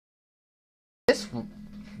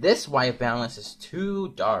This white balance is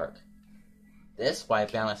too dark. This white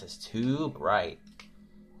balance is too bright.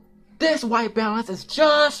 This white balance is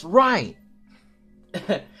just right.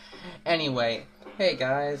 Anyway, hey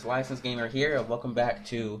guys, Licensed Gamer here, and welcome back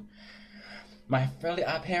to my friendly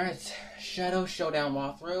Oddparents Showdown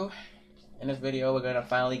walkthrough. In this video, we're gonna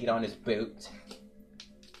finally get on this boat.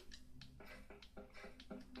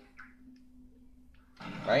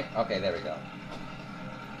 Right? Okay, there we go.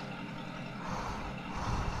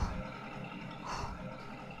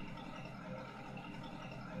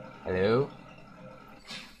 Hello?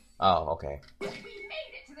 Oh, okay. We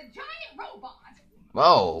made it to the giant robot!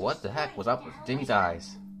 Whoa, what the heck was up with Jimmy's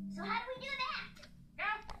eyes? So how do we do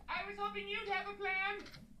that? I was hoping you'd have a plan.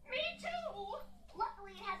 Me too!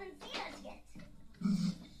 Luckily it hasn't seen us yet.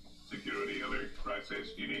 Security alert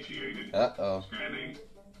process initiated. Uh-oh. Scanning.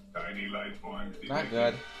 Tiny life forms detected. Not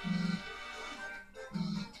good.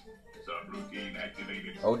 Subroutine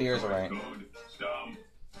activated. Oh dear's right. Code. Stomp.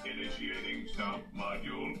 Initiating stomp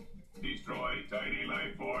module. Destroy tiny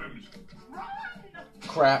life forms. Run!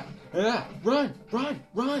 Crap. Ah, run! Run!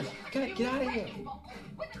 Run! I gotta get out of here.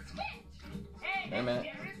 With a switch! Hey, Wait a minute.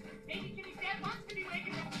 maybe Kitty's dad wants to be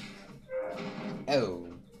waking up. Oh.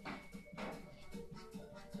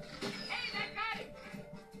 Hey, that got him.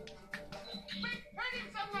 Quick, hurt him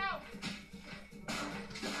somehow.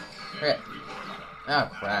 Crap. Oh,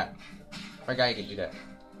 crap. Forgot you could do that.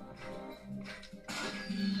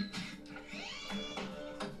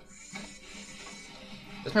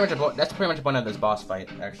 That's pretty much a point of this boss fight,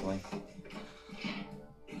 actually.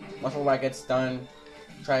 Once the robot gets done,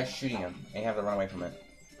 try shooting him, and you have to run away from it.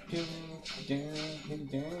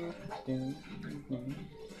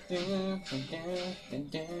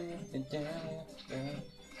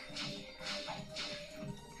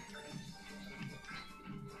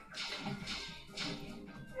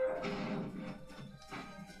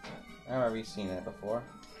 I've already seen that before.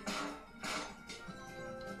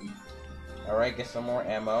 Alright, get some more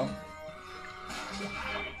ammo.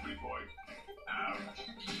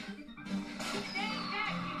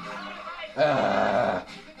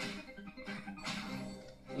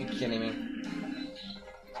 You kidding me?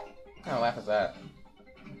 What kind of laugh is that?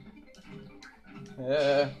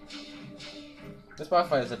 This boss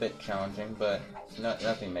fight is a bit challenging, but it's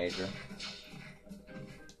nothing major.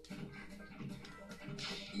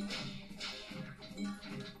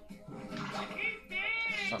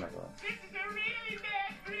 Son of a... This is a really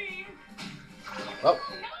bad dream. Oh!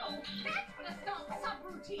 No! That's what a stomp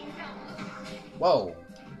subroutine does! Whoa!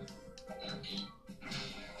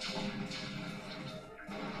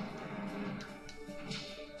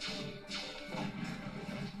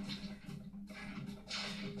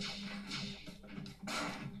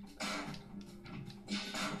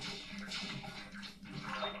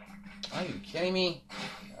 Are you kidding me?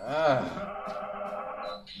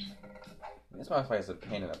 This motherfucker is a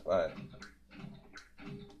pain in the butt.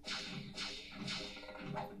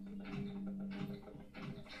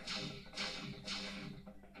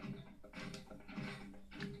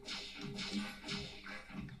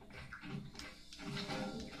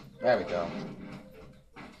 There we go.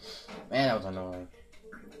 Man, that was annoying.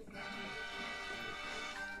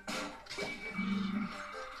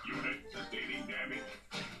 Unit sustaining damage.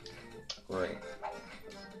 Great.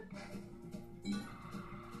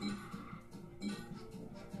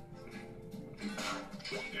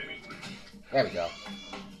 There we go.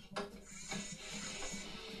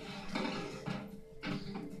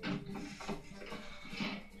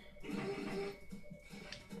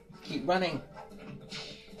 Keep running.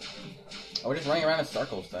 Oh, we're just running around in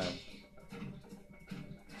circles then.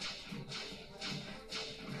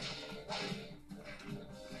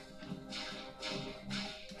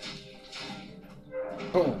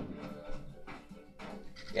 Boom.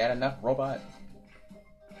 You had enough, robot?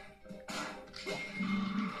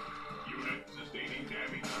 Unit sustaining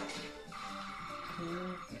damage.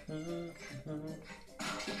 Damage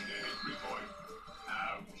report.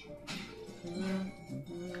 Ouch.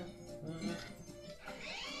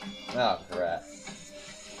 Oh, crap.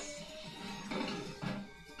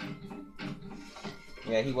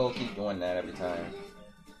 Yeah, he will keep doing that every time.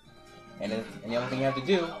 And the only thing you have to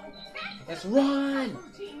do is run!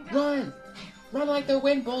 Run! Run like the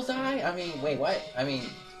wind, bullseye! I mean, wait, what? I mean,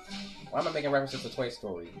 why am I making references to Toy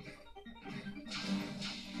Story?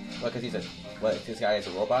 What, because this guy is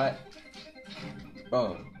a robot?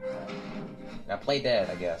 Boom. Now play dead,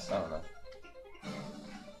 I guess. I don't know.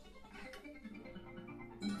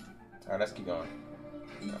 Alright, let's keep going.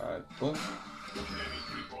 Boom.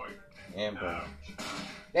 And boom.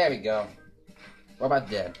 There we go. Robot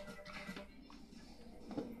dead.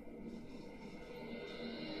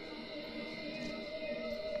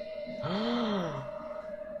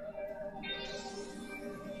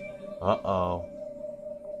 Uh-oh.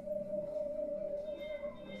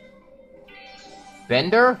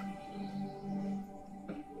 Bender?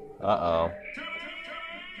 Uh-oh.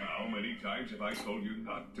 How many times have I told you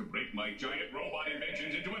not to break my giant robot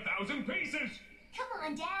inventions into 1,000 pieces? Come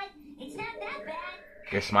on, Dad. It's not that bad.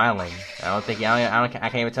 You're smiling. I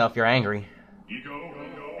can't even tell if you're angry. Ego,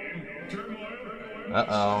 in turmoil.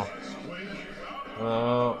 Uh-oh.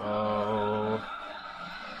 Uh-oh.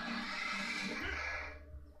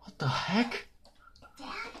 What the heck?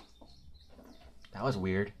 Dad? That was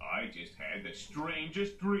weird. I just had the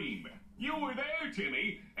strangest dream. You were there,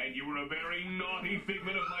 Timmy, and you were a very naughty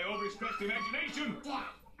figment of my overstressed imagination. Dad,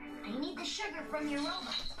 I need the sugar from your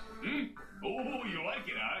robot. Hmm? Oh, you like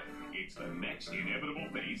it, huh? It's the next inevitable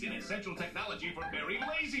phase in essential technology for very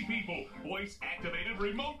lazy people. Voice-activated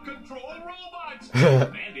remote control robots.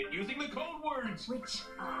 Command it using the code words. Which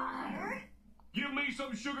are... Give me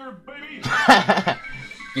some sugar, baby.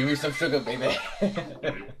 Give me some sugar, baby.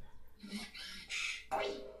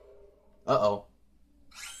 Uh-oh.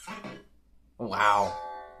 Wow.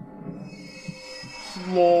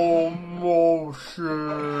 Slow motion.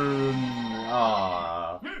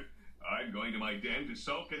 Aww. I'm going to my den to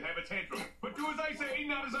sulk and have a tantrum. But do as I say,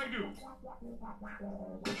 not as I do.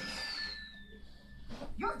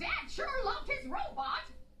 Your dad sure loved his robot.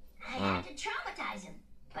 I had to traumatize him.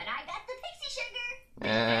 But I got the pixie sugar.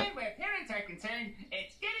 And where parents are concerned,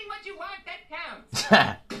 it's getting what you want that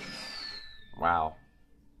counts. Wow.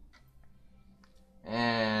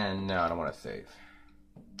 And no, I don't want to save.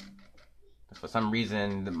 For some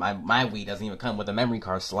reason, my Wii doesn't even come with a memory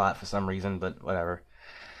card slot for some reason, but whatever.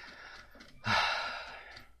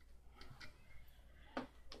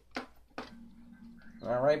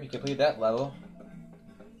 Alright, we completed that level.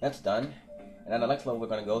 That's done. And then the next level we're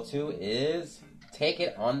going to go to is Take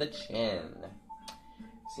It on the Chin.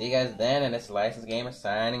 See you guys then, and this License Gamer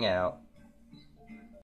signing out.